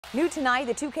New tonight,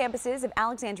 the two campuses of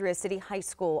Alexandria City High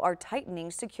School are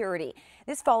tightening security.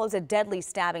 This follows a deadly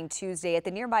stabbing Tuesday at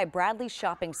the nearby Bradlee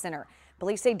Shopping Center.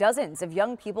 Police say dozens of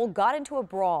young people got into a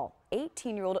brawl.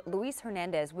 18-year-old Luis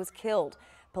Hernandez was killed.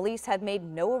 Police have made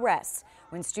no arrests.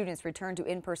 When students return to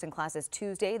in-person classes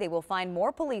Tuesday, they will find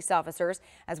more police officers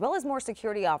as well as more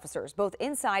security officers, both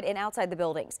inside and outside the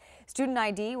buildings. Student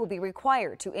ID will be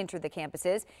required to enter the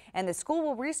campuses, and the school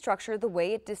will restructure the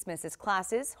way it dismisses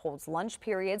classes, holds lunch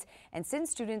periods, and sends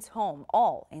students home,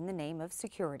 all in the name of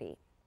security.